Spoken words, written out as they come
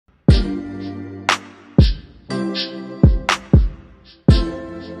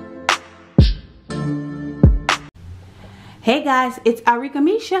Hey guys, it's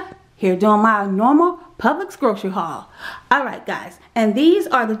Arickamisha here doing my normal Publix grocery haul. Alright guys, and these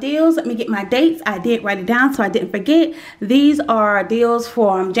are the deals. Let me get my dates. I did write it down so I didn't forget. These are deals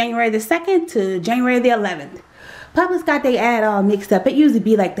from January the 2nd to January the 11th. Publix got their ad all mixed up. It usually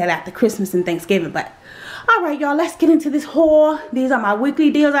be like that after Christmas and Thanksgiving, but alright y'all, let's get into this haul. These are my weekly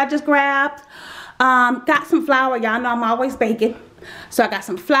deals I just grabbed. Got some flour. Y'all know I'm always baking. So I got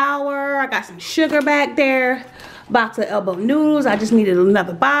some flour, I got some sugar back there, box of elbow noodles. I just needed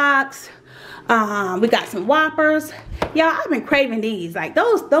another box. We got some Whoppers. Y'all, I've been craving these. Like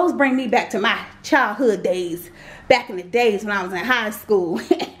those bring me back to my childhood days, back in the days when I was in high school.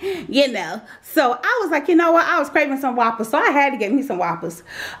 You know, so I was like, you know what, I was craving some Whoppers, so I had to get me some Whoppers.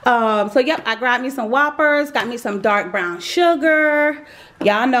 So yep, I grabbed me some Whoppers, got me some dark brown sugar.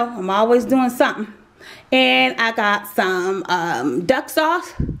 Y'all know I'm always doing something. And I got some duck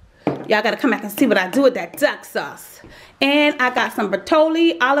sauce. Y'all gotta come back and see what I do with that duck sauce. And I got some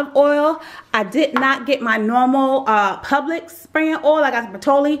Bertolli olive oil. I did not get my normal Publix brand oil. I got some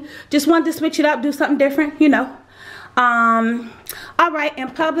Bertolli. Just wanted to switch it up, do something different, you know. Alright,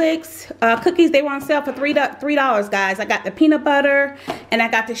 and Publix cookies, they were on sale for $3, guys. I got the peanut butter and I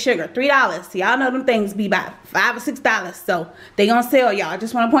got the sugar, $3. Y'all know them things be about $5 or $6, so they on sale, y'all.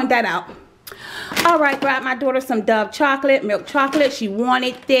 Just want to point that out. Alright, grabbed my daughter some Dove chocolate, milk chocolate. She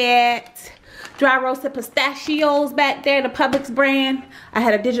wanted that. Dry roasted pistachios back there, the Publix brand. I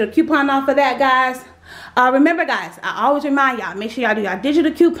had a digital coupon off of that, guys. Remember, guys, I always remind y'all, make sure y'all do your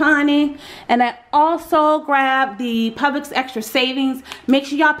digital couponing. And I also grabbed the Publix Extra Savings. Make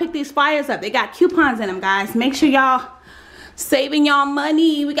sure y'all pick these flyers up. They got coupons in them, guys. Make sure y'all saving y'all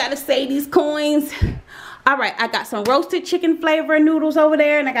money. We got to save these coins. Alright, I got some roasted chicken flavor noodles over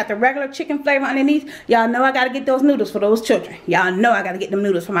there, and I got the regular chicken flavor underneath. Y'all know I gotta get those noodles for those children. Y'all know I gotta get them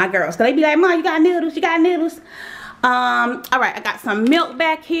noodles for my girls. Cause they be like, Mom, you got noodles, you got noodles. Alright, I got some milk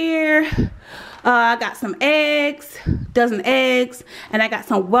back here. I got some eggs, dozen eggs, and I got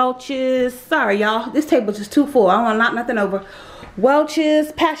some Welch's. Sorry y'all, this table just too full. I don't wanna knock nothing over.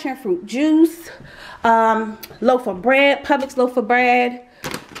 Welch's passion fruit juice, loaf of bread, Publix loaf of bread.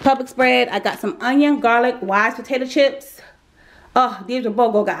 Publix bread. I got some onion, garlic, wise potato chips. Oh, these are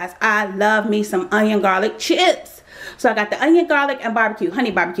BOGO, guys. I love me some onion garlic chips. So I got the onion, garlic, and barbecue, honey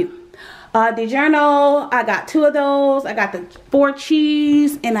barbecue. DiGiorno, I got 2 of those. I got the 4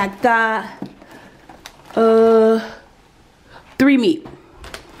 cheese, and I got 3 meat.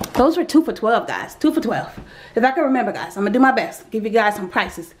 Those were 2 for $12, guys. 2 for $12. If I can remember, guys, I'm gonna do my best. Give you guys some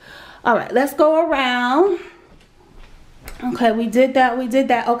prices. All right, let's go around. Okay, we did that,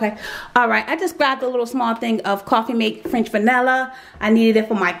 okay. Alright, I just grabbed a little small thing of Coffee Mate French Vanilla. I needed it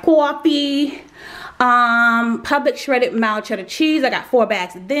for my coffee. Publix shredded mild cheddar cheese. I got 4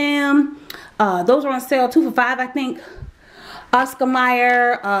 bags of them. Those are on sale, 2 for $5, I think. Oscar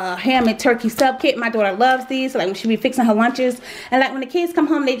Mayer ham and turkey sub kit. My daughter loves these. So like when she be fixing her lunches, and like when the kids come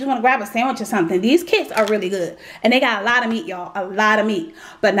home, they just want to grab a sandwich or something. These kits are really good, and they got a lot of meat, y'all. A lot of meat.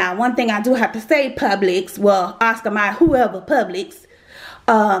 But now one thing I do have to say, Publix, well, Oscar Mayer, whoever, Publix,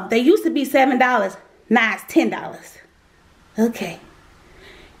 they used to be $7. Now it's $10. Okay,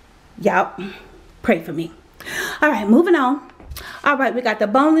 y'all pray for me. All right, moving on. Alright, we got the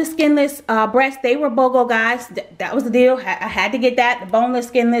boneless, skinless breasts. They were BOGO, guys. That was the deal. I had to get that. The boneless,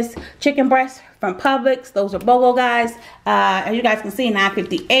 skinless chicken breasts from Publix. Those are BOGO, guys. As you guys can see,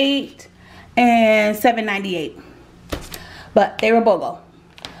 $9.58 and $7.98. But they were BOGO.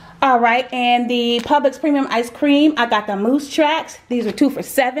 Alright, and the Publix premium ice cream. I got the Moose Tracks. These are 2 for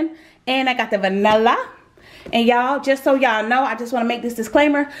 $7. And I got the vanilla. And y'all, just so y'all know, I just want to make this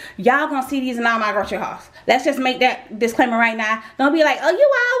disclaimer. Y'all gonna see these in all my grocery hauls. Let's just make that disclaimer right now. Don't be like, oh,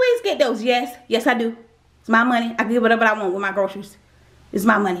 you always get those. Yes I do. It's my money. I can do whatever I want with my groceries. It's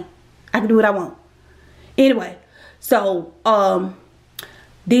my money. I can do what I want. Anyway, so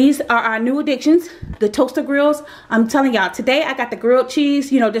these are our new additions, the toaster grills. I'm telling y'all, today I got the grilled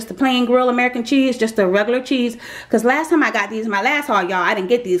cheese, you know, just the plain grilled American cheese, just the regular cheese. Because last time I got these in my last haul, y'all, I didn't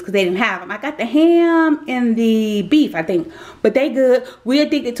get these because they didn't have them. I got the ham and the beef, I think. But they good. We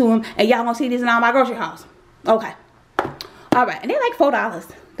addicted to them. And y'all gonna see these in all my grocery hauls. Okay. Alright. And they're like $4.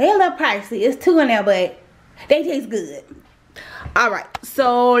 They're a little pricey. It's 2 in there, but they taste good. Alright,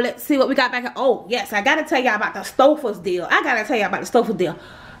 so let's see what we got back here. Oh, yes, I gotta tell y'all about the Stouffer's deal.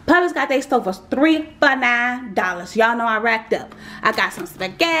 Publix got their Stouffer's 3 for $9. Y'all know I racked up. I got some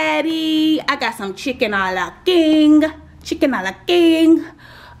spaghetti. I got some chicken a la king. What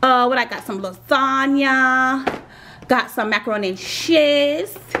I got? Some lasagna. Got some macaroni and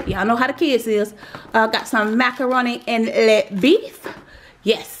cheese. Y'all know how the kids is. Got some macaroni and beef.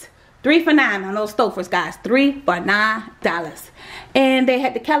 Yes. 3 for $9 on those Stouffers, guys. 3 for $9. And they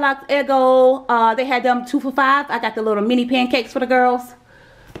had the Kellogg's Eggo. They had them 2 for $5. I got the little mini pancakes for the girls.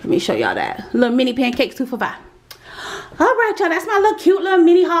 Let me show y'all that. Little mini pancakes, 2 for $5. Alright, y'all, that's my little cute little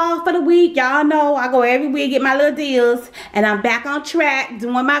mini haul for the week. Y'all know I go every week, get my little deals, and I'm back on track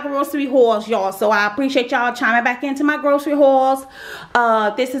doing my grocery hauls, y'all. So I appreciate y'all chiming back into my grocery hauls.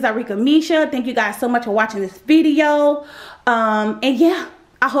 This is Arickamisha. Thank you guys so much for watching this video. And yeah,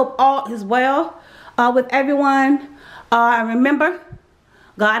 I hope all is well with everyone. Remember,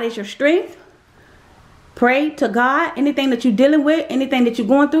 God is your strength. Pray to God. Anything that you're dealing with, anything that you're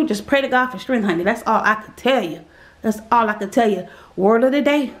going through, just pray to God for strength, honey. That's all I could tell you. That's all I can tell you. Word of the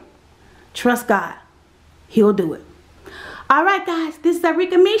day. Trust God. He'll do it. Alright, guys. This is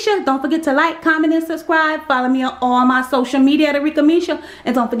Arickamisha. Don't forget to like, comment, and subscribe. Follow me on all my social media at Arickamisha.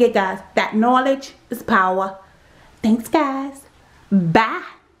 And don't forget, guys, that knowledge is power. Thanks, guys. Bye.